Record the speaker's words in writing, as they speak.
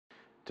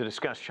To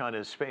discuss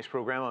China's space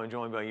program, I'm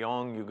joined by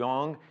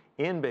Yuguang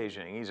in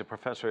Beijing. He's a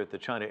professor at the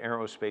China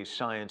Aerospace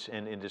Science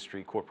and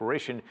Industry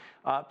Corporation.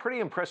 Pretty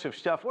impressive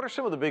stuff. What are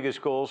some of the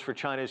biggest goals for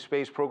China's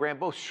space program,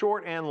 both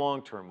short and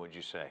long term, would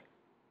you say?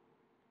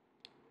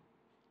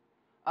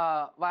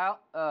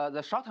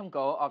 The short-term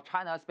goal of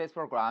China's space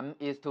program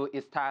is to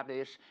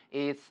establish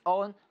its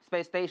own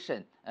space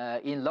station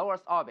in low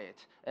Earth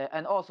orbit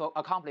and also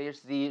accomplish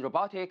the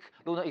robotic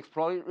lunar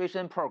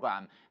exploration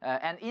program.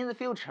 And in the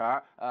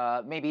future,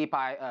 maybe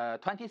by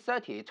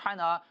 2030,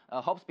 China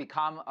hopes to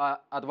become an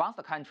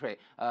advanced country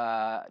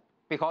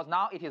because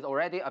now it is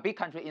already a big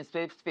country in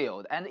space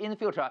field, and in the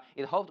future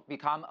it hopes to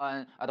become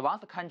an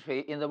advanced country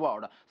in the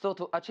world. So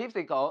to achieve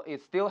the goal,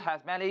 it still has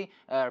many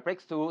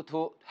breakthroughs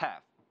to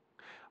have.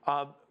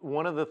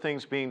 One of the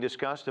things being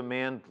discussed, a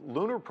manned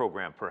lunar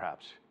program,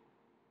 perhaps.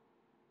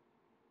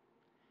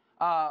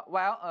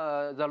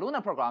 The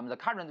lunar program, the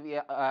current,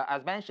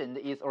 as mentioned,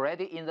 is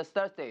already in the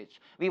third stage.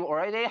 We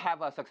already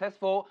have a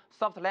successful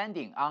soft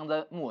landing on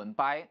the moon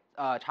by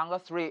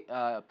Chang'e 3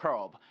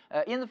 probe.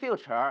 In the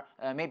future,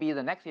 maybe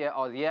the next year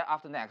or the year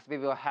after next, we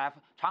will have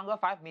Chang'e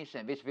 5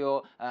 mission, which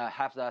will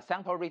have the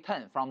sample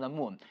return from the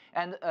moon.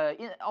 And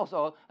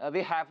also,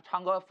 we have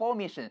Chang'e 4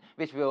 mission,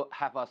 which will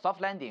have a soft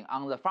landing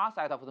on the far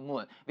side of the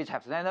moon, which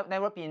has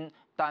never been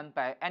done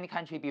by any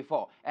country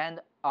before.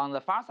 And on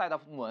the far side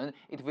of the moon,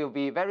 it will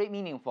be very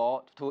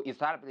meaningful to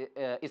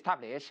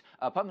establish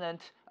a permanent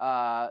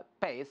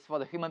base for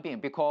the human being,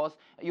 because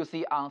you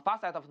see on far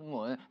side of the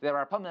moon, there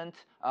are permanent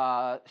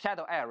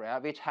shadow area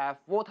which have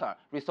water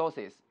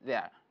resources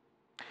there.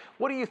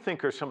 What do you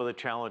think are some of the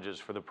challenges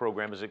for the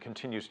program as it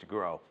continues to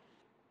grow?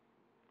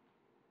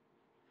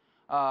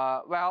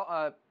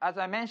 As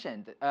I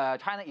mentioned,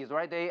 China is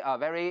already a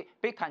very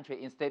big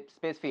country in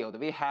space field.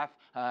 We have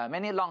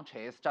many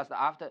launches just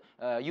after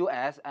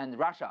US and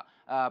Russia,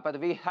 but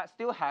we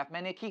still have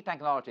many key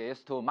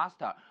technologies to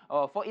master.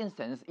 For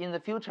instance, in the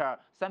future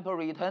sample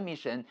return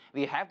mission,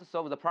 we have to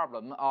solve the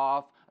problem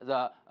of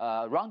the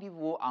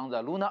rendezvous on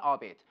the lunar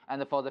orbit.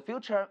 And for the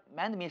future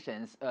manned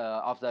missions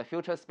of the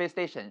future space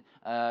station,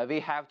 we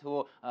have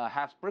to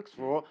have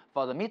breakthrough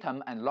for the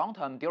midterm and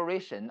long-term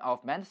duration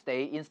of manned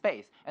stay in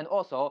space. And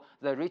also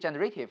the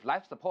regenerative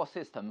life support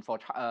system for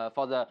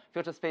the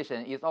future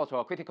station is also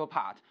a critical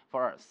part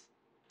for us.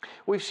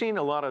 We've seen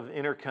a lot of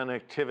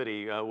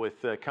interconnectivity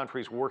with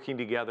countries working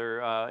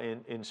together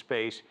in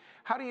space.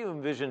 How do you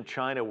envision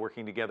China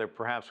working together,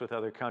 perhaps with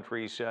other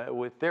countries,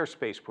 with their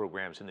space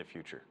programs in the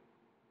future?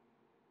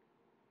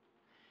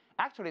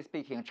 Actually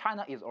speaking,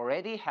 China is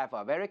already have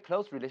a very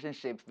close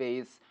relationship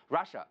with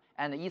Russia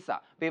and ESA.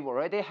 We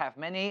already have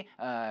many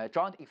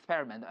joint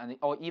experiments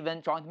or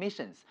even joint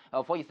missions.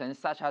 For instance,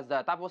 such as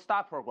the Double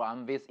Star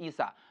program with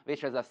ESA,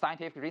 which is a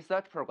scientific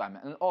research program.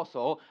 And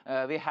also,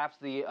 we have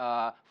the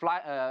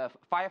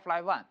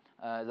Firefly 1,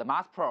 the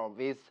Mars probe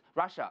with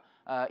Russia.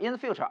 In the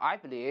future, I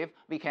believe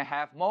we can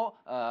have more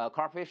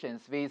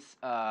cooperations with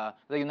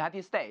the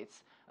United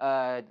States.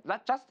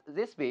 Just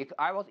this week,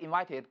 I was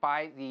invited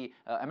by the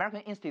American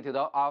Institute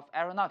of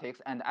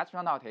Aeronautics and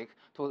Astronautics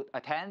to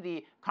attend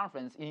the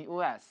conference in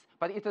US.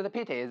 But it's a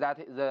pity that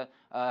the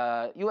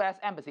US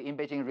Embassy in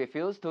Beijing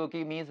refused to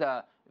give me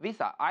the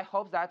visa. I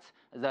hope that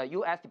the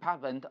US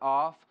Department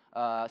of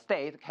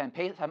State can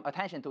pay some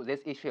attention to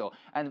this issue.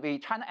 And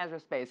China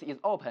Aerospace is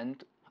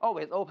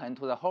always open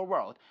to the whole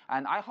world.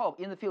 And I hope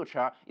in the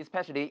future,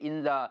 especially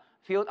in the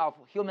field of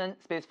human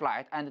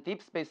spaceflight and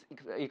deep space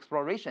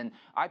exploration,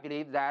 I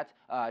believe that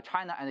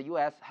China and the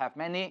US have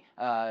many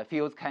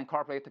fields can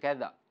cooperate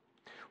together.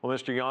 Well,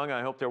 Mr. Yang,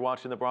 I hope they're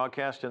watching the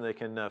broadcast and they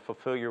can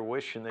fulfill your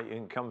wish and that you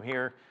can come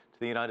here to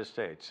the United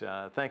States.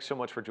 Thanks so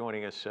much for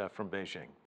joining us from Beijing.